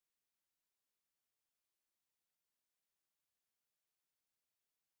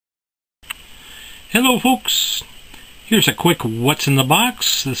Hello folks, here's a quick what's in the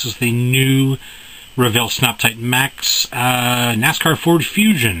box. This is the new Revell Tite Max NASCAR Ford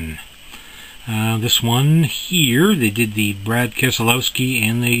Fusion. This one here, they did the Brad Keselowski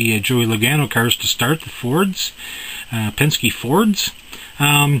and the Joey Logano cars to start, the Fords, Penske Fords.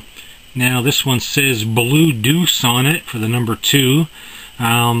 Now this one says Blue Deuce on it for the number 2.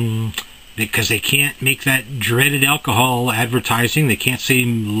 Because they can't make that dreaded alcohol advertising. They can't say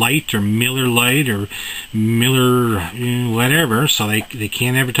Light or Miller Light or Miller whatever, so they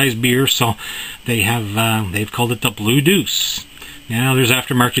can't advertise beer, so they've called it the Blue Deuce. Now there's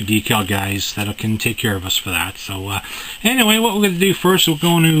aftermarket decal guys that can take care of us for that. So anyway, what we're going to do first, we're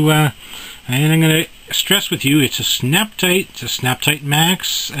going to and I'm going to stress with you, it's a Tite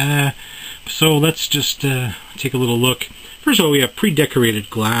Max. So let's just take a little look. First of all, we have pre-decorated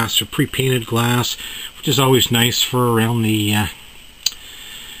glass or pre-painted glass, which is always nice for around the, I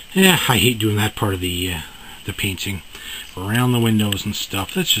hate doing that part of the painting, around the windows and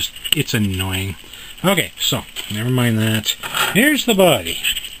stuff. That's just, it's annoying. Okay, so, never mind that. Here's the body.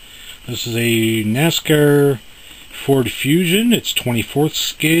 This is a NASCAR Ford Fusion. It's 24th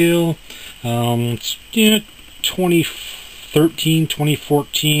scale. It's 2013,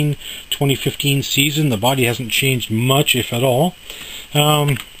 2014, 2015 season. The body hasn't changed much, if at all.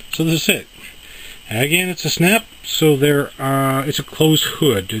 So this is it. Again, it's a snap, so it's a closed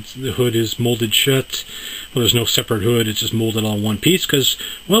hood. The hood is molded shut. Well, there's no separate hood. It's just molded all in one piece because,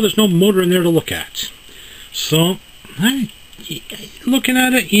 well, there's no motor in there to look at. So, looking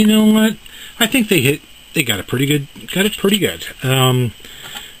at it, you know what? I think they got it pretty good.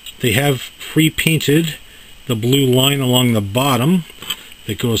 They have pre-painted the blue line along the bottom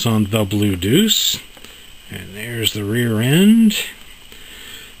that goes on the Blue Deuce, and there's the rear end.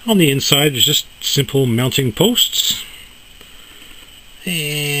 On the inside is just simple mounting posts.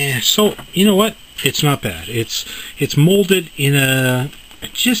 So you know what, it's not bad. It's molded in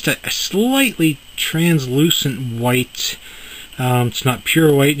just a slightly translucent white. It's not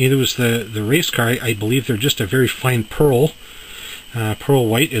pure white, neither was the race car. I believe they're just a very fine pearl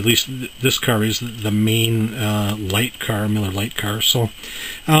white. At least this car is the main light car, Miller light car. So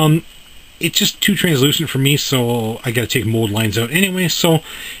it's just too translucent for me, so I got to take mold lines out anyway. So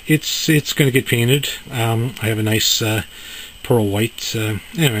it's going to get painted. I have a nice pearl white.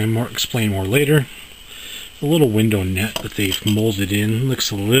 Anyway, explain more later. A little window net that they've molded in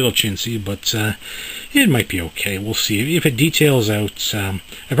looks a little chintzy, but it might be okay. We'll see if it details out.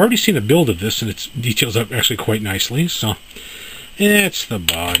 I've already seen a build of this, and it details out actually quite nicely. So. That's the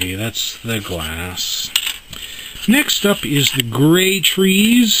body, that's the glass. Next up is the gray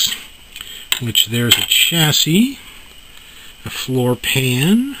trees, which there's a chassis, a floor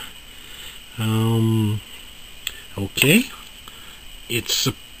pan. Okay. It's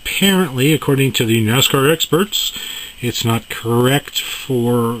apparently, according to the NASCAR experts, it's not correct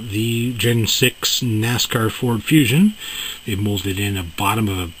for the Gen 6 NASCAR Ford Fusion. They molded in a bottom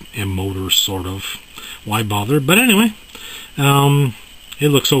of a motor, sort of. Why bother? But anyway. It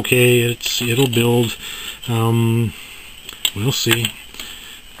looks okay. It'll build. We'll see.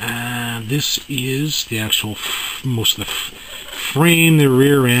 This is the actual most of the frame, the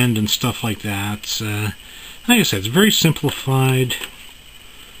rear end, and stuff like that. Like I said, it's very simplified.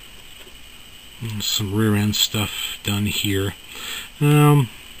 Some rear end stuff done here.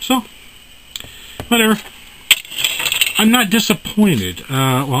 So whatever. I'm not disappointed.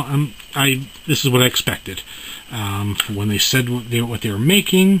 Well, this is what I expected. When they said what they were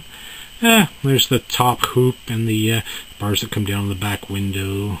making, there's the top hoop and the bars that come down the back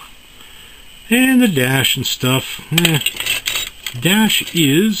window, and the dash and stuff. Dash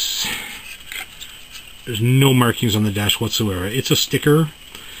there's no markings on the dash whatsoever. It's a sticker,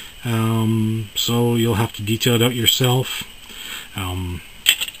 so you'll have to detail it out yourself.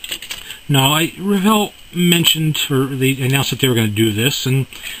 Now, Revell mentioned, or they announced that they were going to do this, and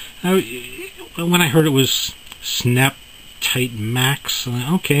when I heard it was Tite Max,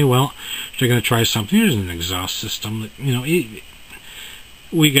 okay, well, they're going to try something. Here's an exhaust system that, you know,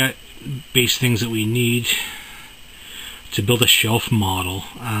 we got base things that we need to build a shelf model.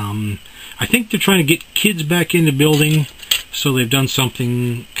 I think they're trying to get kids back into building, so they've done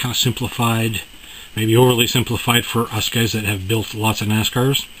something kind of simplified, maybe overly simplified for us guys that have built lots of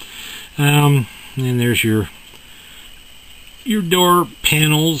NASCARs. And there's your door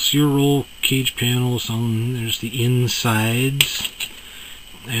panels, your roll cage panels. There's the insides,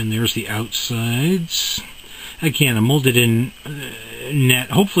 and there's the outsides. Again, a molded in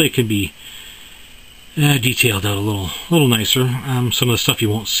net. Hopefully it could be detailed out a little nicer. Some of the stuff you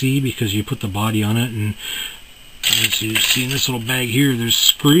won't see because you put the body on it, and As you see in this little bag here, there's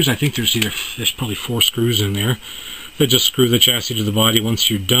screws. I think there's probably 4 screws in there. They just screw the chassis to the body once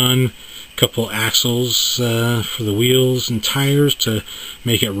you're done. A couple axles for the wheels and tires to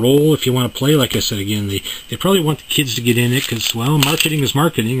make it roll if you want to play. Like I said, again, they probably want the kids to get in it because, well, marketing is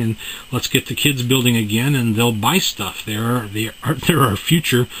marketing, and let's get the kids building again, and they'll buy stuff. There are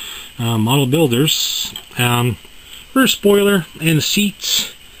future model builders. Rear spoiler and the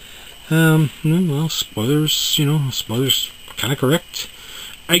seats. Well, spoilers, spoilers kind of correct.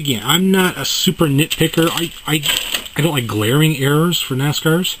 Again, I'm not a super nitpicker. I don't like glaring errors for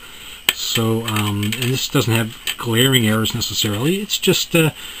NASCARs. So, and this doesn't have glaring errors necessarily. It's just,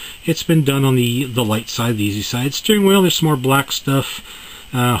 it's been done on the light side, the easy side. Steering wheel, there's some more black stuff,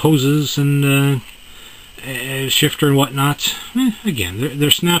 hoses and shifter and whatnot. Again,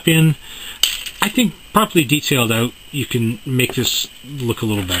 they're snap-in. I think properly detailed out, you can make this look a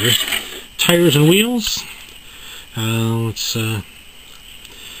little better. Tires and wheels. Let's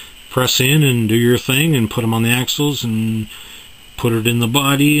press in and do your thing and put them on the axles and put it in the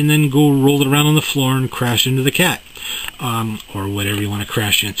body and then go roll it around on the floor and crash into the cat. Or whatever you want to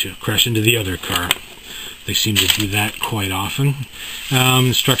crash into. Crash into the other car. They seem to do that quite often.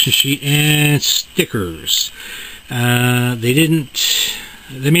 Instruction sheet and stickers. They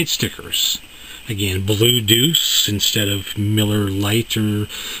made stickers. Again, Blue Deuce instead of Miller Lite or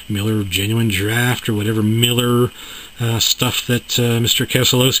Miller Genuine Draft or whatever Miller stuff that Mr.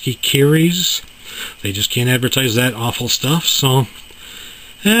 Keselowski carries. They just can't advertise that awful stuff. So,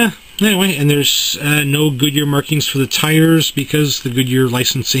 anyway, and there's no Goodyear markings for the tires because the Goodyear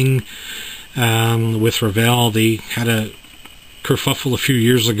licensing with Revell, they had a kerfuffle a few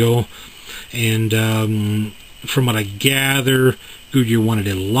years ago, and from what I gather, Goodyear wanted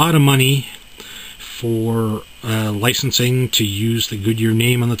a lot of money for licensing to use the Goodyear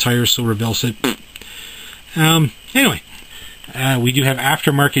name on the tires, so Revell said, anyway, we do have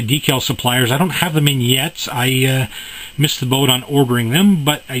aftermarket decal suppliers. I don't have them in yet. I missed the boat on ordering them,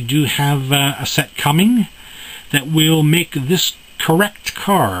 but I do have a set coming that will make this correct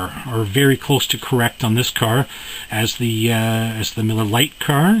car, or very close to correct on this car, as the Miller Lite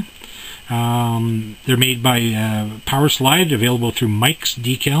car. They're made by Power Slide, available through Mike's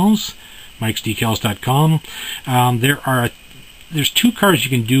Decals, mikesdecals.com. There's 2 cars you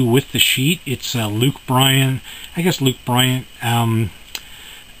can do with the sheet. It's Luke Bryan. I guess Luke Bryan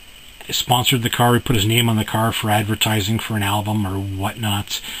sponsored the car. He put his name on the car for advertising for an album or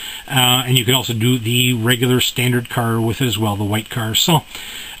whatnot. And you can also do the regular standard car with it as well, the white car. So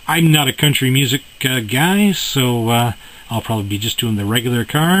I'm not a country music guy, so I'll probably be just doing the regular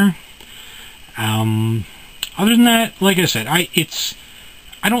car. Other than that, like I said, I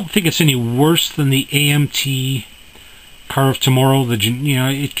don't think it's any worse than the AMT Car of Tomorrow.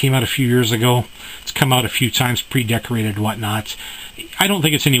 It came out a few years ago. It's come out a few times, pre-decorated, whatnot. I don't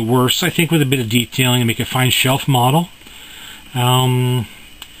think it's any worse. I think with a bit of detailing and make a fine shelf model. I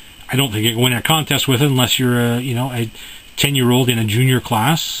don't think you can win a contest with it unless you're a 10-year-old in a junior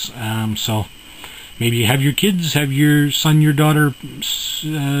class. So maybe you have your kids, have your son, your daughter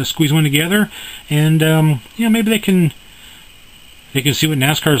squeeze one together, and maybe they can see what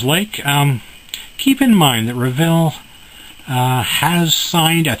NASCAR's like. Keep in mind that Revell has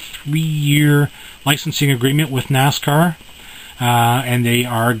signed a 3-year licensing agreement with NASCAR, and they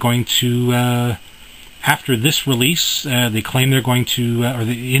are going to, after this release, they claim they're going to,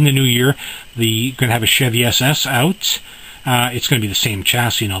 in the new year, they're going to have a Chevy SS out. It's going to be the same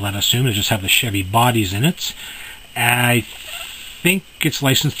chassis and all that, I assume. They just have the Chevy bodies in it. I think it's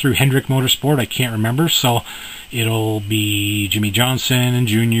licensed through Hendrick Motorsport. I can't remember. So it'll be Jimmy Johnson and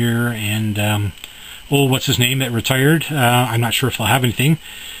Junior and what's his name that retired? I'm not sure if they'll have anything.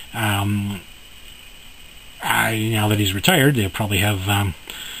 Now that he's retired, they'll probably have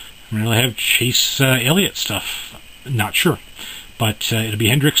Chase Elliott stuff. Not sure, but it'll be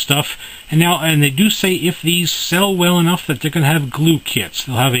Hendrick stuff. And they do say if these sell well enough that they're going to have glue kits.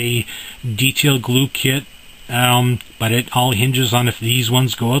 They'll have a detailed glue kit, but it all hinges on if these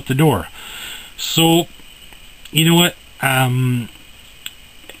ones go out the door. So, you know what?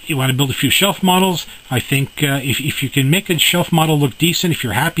 You want to build a few shelf models. I think if you can make a shelf model look decent, if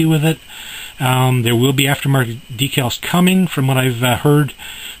you're happy with it, there will be aftermarket decals coming. From what I've heard,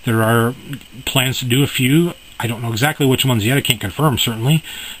 there are plans to do a few. I don't know exactly which ones yet. I can't confirm, certainly.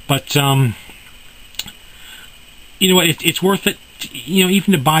 But, you know what? It's worth it,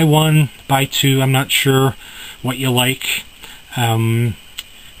 even to buy one, buy 2. I'm not sure what you like.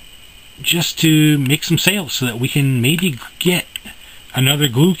 Just to make some sales so that we can maybe get another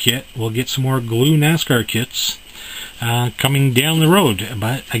glue kit. We'll get some more glue NASCAR kits. coming down the road.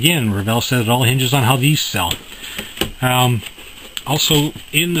 But again, Revell said it all hinges on how these sell. Also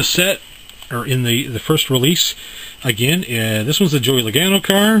in the set, or in the first release, again, this one's the Joey Logano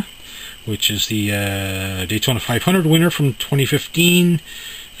car, which is the Daytona 500 winner from 2015.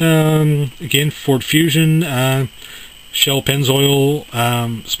 Again, Ford Fusion, Shell Pennzoil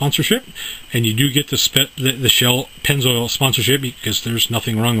sponsorship, and you do get the Shell Pennzoil sponsorship because there's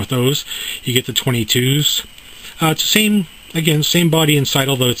nothing wrong with those. You get the 22s. It's the same body inside,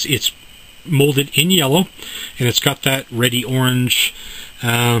 although it's molded in yellow, and it's got that reddy orange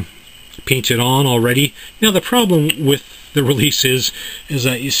painted on already. Now the problem with the release is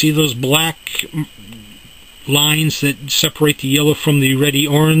that you see those black lines that separate the yellow from the reddy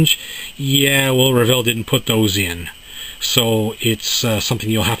orange. Yeah, well, Revell didn't put those in, so it's something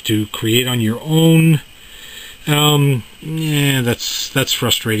you'll have to create on your own. Yeah, that's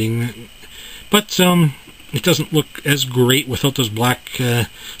frustrating, but it doesn't look as great without those black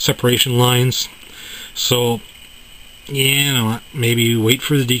separation lines. So, yeah, you know what, maybe wait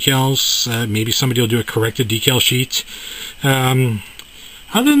for the decals. Maybe somebody will do a corrected decal sheet. Other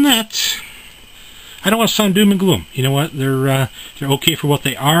than that, I don't want to sound doom and gloom. You know what? They're okay for what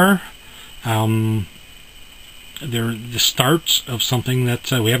they are. They're the start of something that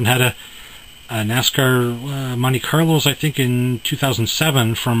we haven't had a NASCAR Monte Carlos, I think, in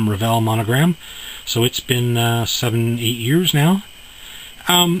 2007 from Revell Monogram. So it's been 7-8 years now.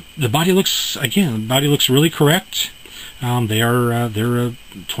 The body looks really correct. They're a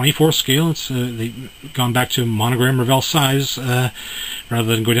 24 scale. It's they've gone back to monogram Revell size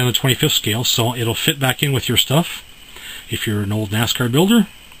rather than go down to 25th scale. So it'll fit back in with your stuff if you're an old NASCAR builder.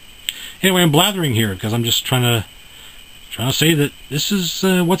 Anyway, I'm blathering here because I'm just trying to say that this is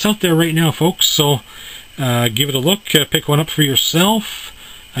what's out there right now, folks. So give it a look, pick one up for yourself.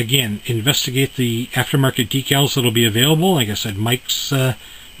 Again, investigate the aftermarket decals that'll be available. Like I said,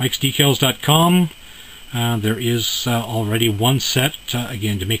 mikesdecals.com. There is already one set,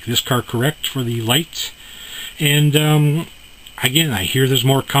 again, to make this car correct for the light. And again, I hear there's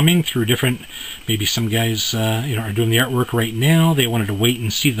more coming through different, maybe some guys are doing the artwork right now. They wanted to wait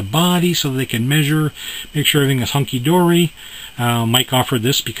and see the body so they can measure, make sure everything is hunky-dory. Mike offered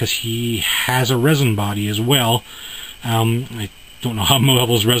this because he has a resin body as well. I don't know how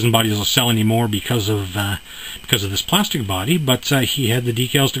those resin bodies will sell anymore because of this plastic body, but he had the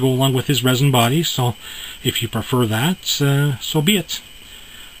decals to go along with his resin body. So if you prefer that, so be it.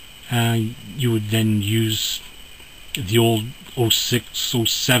 You would then use the old 06,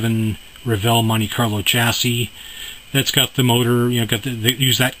 07 Revell Monte Carlo chassis that's got the motor,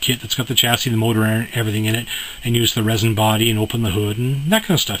 use that kit that's got the chassis, the motor, and everything in it, and use the resin body and open the hood and that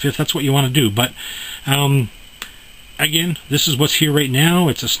kind of stuff, if that's what you want to do. But again, this is what's here right now.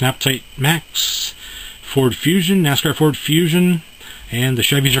 It's a Snap Tite Max Ford Fusion, NASCAR Ford Fusion, and the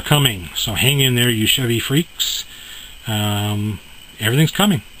Chevys are coming. So hang in there, you Chevy freaks. Everything's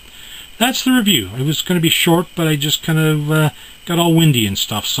coming. That's the review. It was going to be short, but I just kind of got all windy and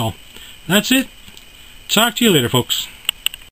stuff. So that's it. Talk to you later, folks.